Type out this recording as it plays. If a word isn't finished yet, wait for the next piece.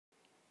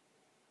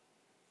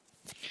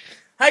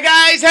Hi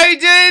guys, how you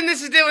doing?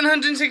 This is day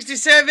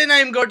 167.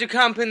 I'm Gordo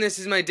Camp and this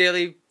is my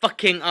daily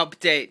fucking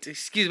update.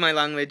 Excuse my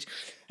language.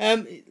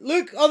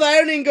 Look, all the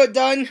ironing got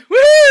done.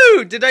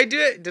 Woo! Did I do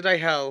it? Did I?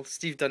 Hell,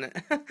 Steve done it.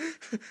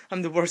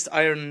 I'm the worst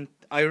ironer.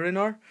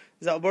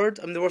 Is that a word?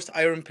 I'm the worst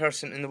iron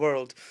person in the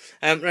world.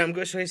 Right, I'm going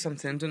to show you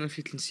something. I don't know if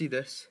you can see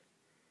this.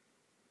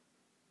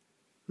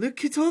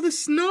 Look at all the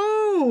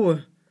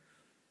snow!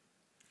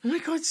 Oh my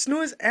god,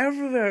 snow is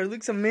everywhere. It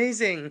looks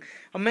amazing.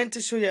 I meant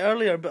to show you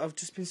earlier, but I've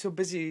just been so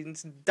busy.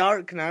 It's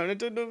dark now and I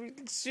don't know if you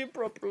can see it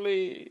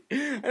properly.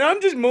 And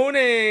I'm just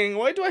moaning.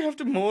 Why do I have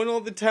to moan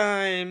all the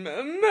time?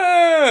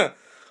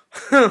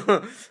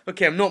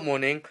 Okay, I'm not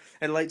moaning.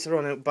 And lights are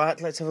on out back.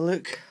 Let's have a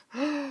look.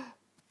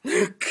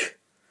 Look.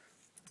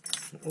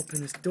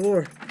 Open this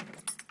door.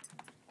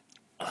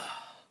 Look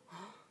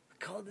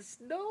at all the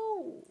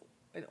snow.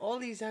 And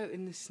Ollie's out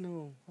in the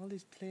snow.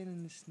 Ollie's playing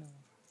in the snow.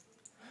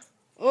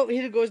 Oh,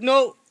 here it goes.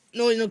 No,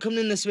 he's not coming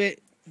in this way.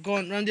 Go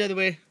on, round the other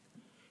way.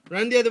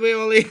 Round the other way,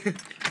 Ollie.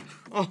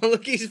 Oh,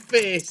 look at his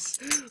face.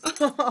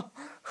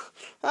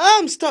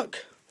 I'm stuck.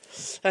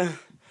 There's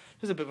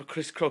a bit of a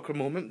Chris Crocker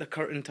moment. The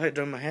curtain tied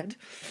around my head.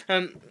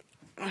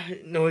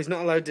 No, he's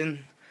not allowed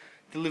in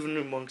the living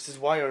room one because there's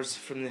wires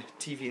from the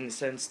TV and the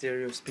sound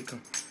stereo speaker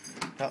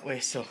that way.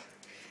 So,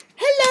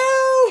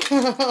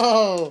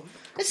 hello.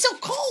 It's so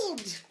cold.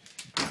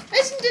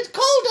 Isn't it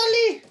cold,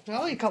 Ollie?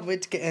 Oh, you can't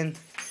wait to get in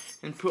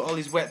and put all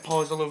these wet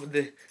paws all over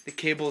the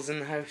cables in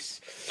the house.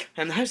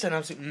 And the house is an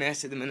absolute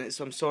mess at the minute,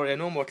 so I'm sorry. I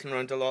know I'm walking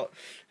around a lot.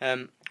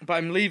 But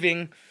I'm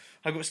leaving.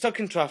 I got stuck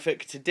in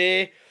traffic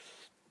today.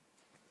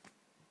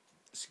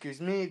 Excuse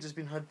me, just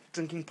been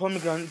drinking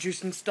pomegranate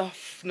juice and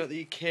stuff. Not that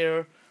you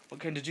care what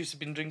kind of juice I've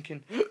been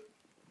drinking.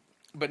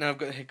 But now I've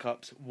got the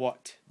hiccups.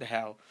 What the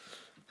hell?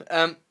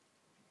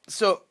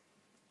 So,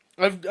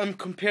 I'm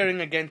comparing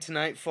again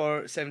tonight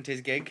for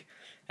 70's gig.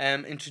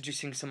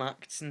 Introducing some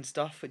acts and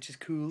stuff, which is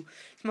cool.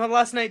 It's my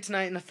last night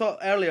tonight, and I thought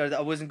earlier that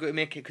I wasn't going to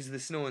make it because of the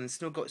snow, and the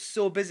snow got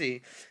so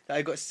busy that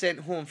I got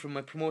sent home from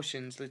my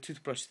promotions, the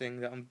toothbrush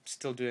thing that I'm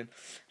still doing.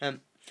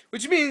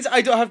 Which means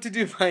I don't have to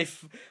do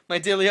my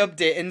daily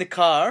update in the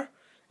car,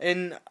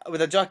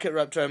 with a jacket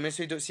wrapped around me,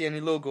 so you don't see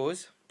any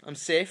logos. I'm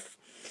safe.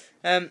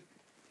 It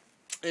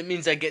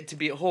means I get to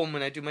be at home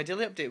when I do my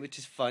daily update, which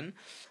is fun.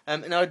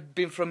 And I'd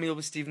been for a meal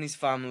with Steve and his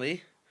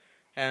family.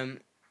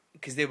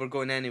 Because they were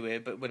going anyway,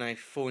 but when I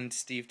phoned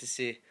Steve to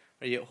say,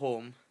 are you at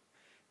home?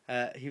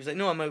 He was like,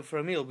 no, I'm out for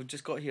a meal, we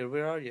just got here,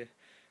 where are you?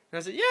 And I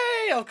was like,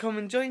 yay, I'll come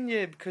and join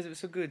you, because it was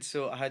so good.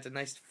 So I had a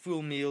nice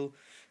full meal,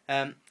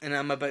 and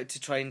I'm about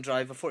to try and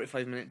drive a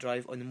 45-minute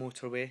drive on the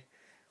motorway,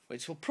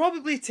 which will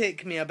probably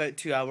take me about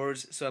 2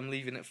 hours, so I'm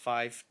leaving at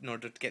 5 in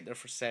order to get there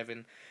for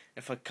 7.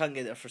 If I can't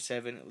get there for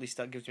 7, at least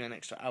that gives me an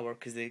extra hour,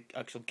 because the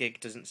actual gig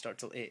doesn't start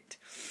till 8.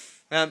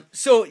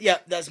 So, yeah,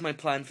 that's my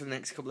plan for the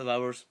next couple of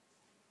hours.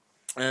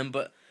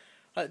 But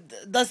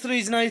that's the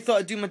reason I thought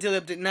I'd do my daily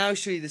update now,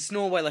 show you the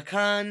snow while I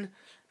can,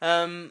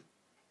 so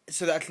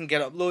that I can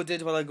get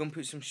uploaded while I go and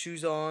put some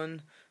shoes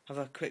on, have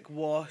a quick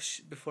wash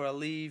before I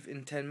leave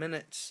in 10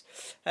 minutes.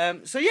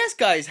 So yes,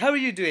 guys, how are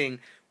you doing?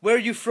 Where are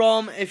you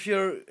from? If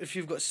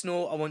you've got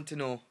snow, I want to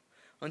know.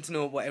 I want to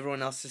know what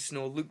everyone else's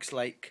snow looks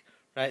like,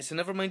 right? So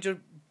never mind your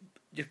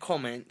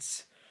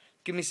comments.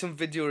 Give me some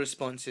video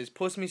responses.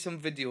 Post me some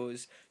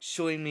videos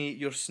showing me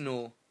your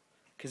snow.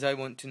 Because I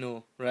want to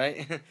know,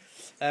 right?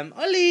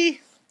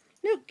 Ollie!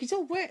 Look, he's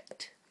all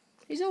wet.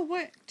 He's all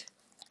wet.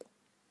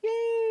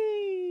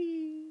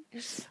 Yay!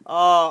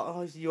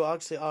 Oh, you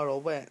actually are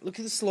all wet. Look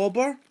at the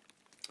slobber.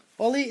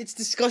 Ollie, it's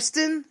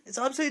disgusting. It's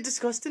absolutely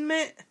disgusting,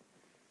 mate.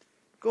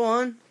 Go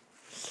on.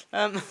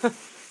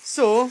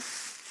 So,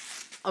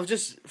 I've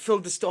just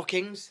filled the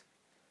stockings.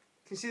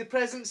 Can you see the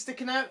presents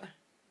sticking out?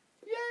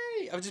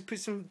 Yay! I've just put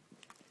some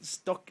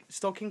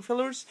stocking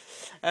fillers,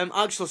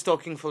 actual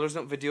stocking fillers,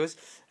 not videos,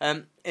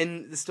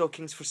 in the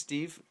stockings for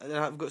Steve. And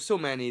I've got so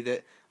many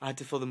that I had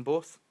to fill them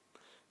both.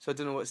 So I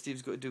don't know what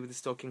Steve's got to do with the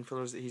stocking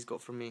fillers that he's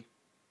got for me,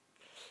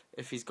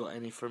 if he's got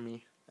any for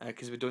me,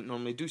 because we don't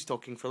normally do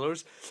stocking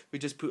fillers. We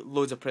just put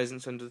loads of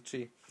presents under the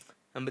tree.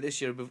 But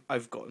this year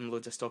I've gotten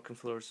loads of stocking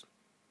fillers,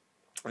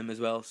 as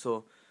well.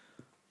 So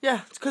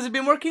yeah, it's because I've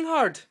been working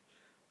hard.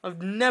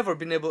 I've never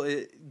been able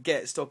to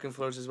get stocking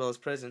fillers as well as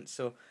presents.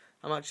 So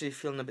I'm actually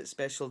feeling a bit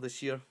special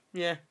this year.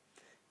 Yeah.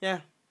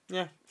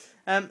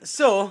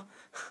 So,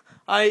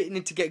 I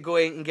need to get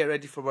going and get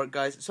ready for work,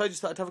 guys. So I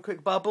just thought I'd have a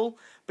quick babble.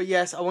 But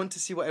yes, I want to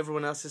see what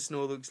everyone else's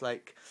snow looks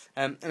like.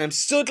 And I'm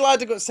so glad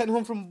I got sent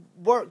home from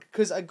work,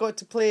 because I got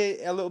to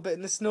play a little bit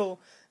in the snow.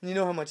 And you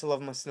know how much I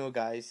love my snow,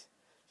 guys.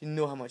 You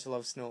know how much I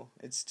love snow.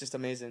 It's just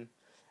amazing.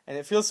 And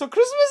it feels so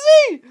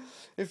Christmassy!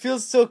 It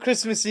feels so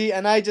Christmassy,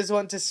 and I just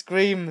want to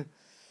scream.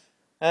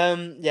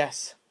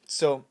 Yes.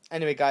 So,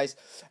 anyway, guys,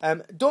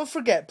 don't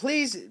forget,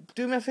 please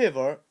do me a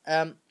favour,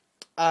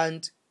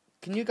 and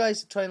can you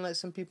guys try and let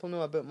some people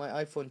know about my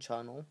iPhone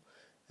channel,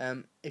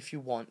 if you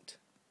want,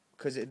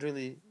 because it'd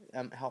really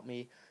help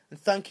me. And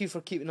thank you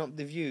for keeping up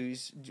the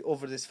views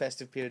over this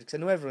festive period, because I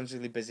know everyone's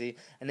really busy,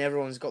 and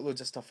everyone's got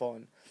loads of stuff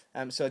on.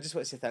 So I just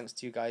want to say thanks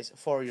to you guys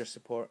for your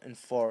support, and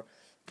for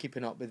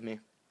keeping up with me.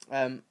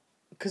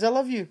 Because I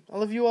love you. I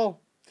love you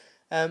all.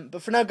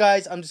 But for now,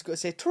 guys, I'm just going to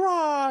say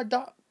ta-ra,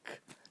 duck.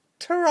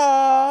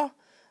 Ta-ra.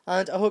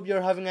 And I hope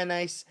you're having a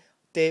nice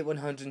day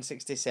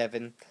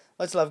 167.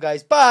 Lots of love,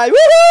 guys. Bye.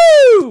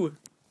 Woohoo!